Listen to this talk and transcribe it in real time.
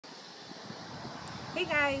Hey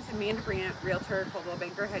guys, Amanda Brandt, Realtor, Coldwell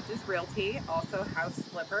Banker Hedges Realty, also house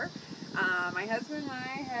flipper. My husband and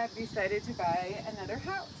I have decided to buy another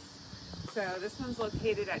house. So this one's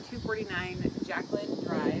located at 249 Jacolyn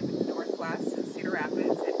Drive, Northwest in Cedar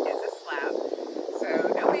Rapids. It is a slab,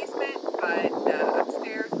 so no basement, but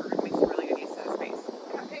upstairs we're going to make some really good use of the space.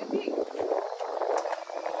 Come take a peek.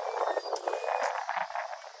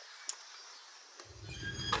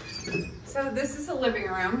 So this is a living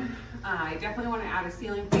room. I definitely want to add a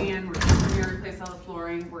ceiling fan. We're going to replace all the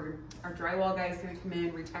flooring. Our drywall guy's going to come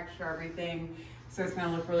in, retexture everything, so it's going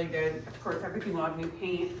to look really good. Of course, everything will have new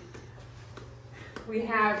paint. We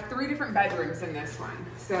have 3 different bedrooms in this one.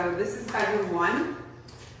 So this is bedroom 1.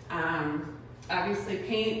 Obviously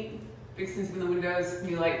paint, fixing some of the windows,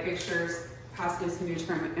 new light fixtures, possibly some new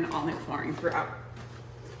trim, and all new flooring throughout.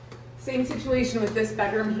 Same situation with this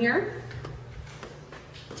bedroom here.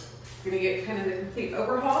 Gonna get kind of the complete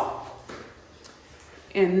overhaul.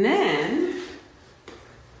 And then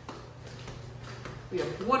we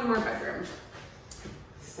have one more bedroom.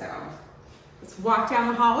 So let's walk down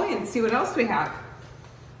the hallway and see what else we have.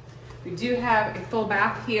 We do have a full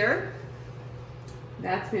bath here.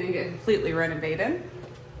 That's gonna get completely renovated.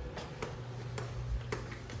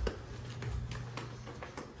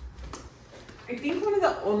 I think one of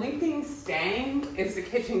the only things staying is the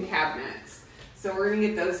kitchen cabinets. So we're gonna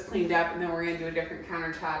get those cleaned up, and then we're gonna do a different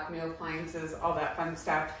countertop, new appliances, all that fun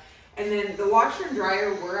stuff. And then the washer and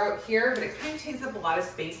dryer were out here, but it kind of takes up a lot of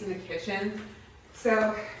space in the kitchen.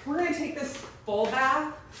 So we're gonna take this full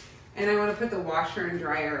bath, and I wanna put the washer and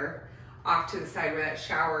dryer off to the side where that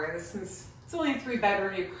shower is. Since it's only a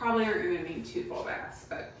 3-bedroom, you probably aren't gonna need 2 full baths.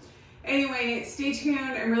 But anyway, stay tuned.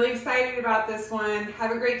 I'm really excited about this one. Have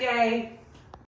a great day.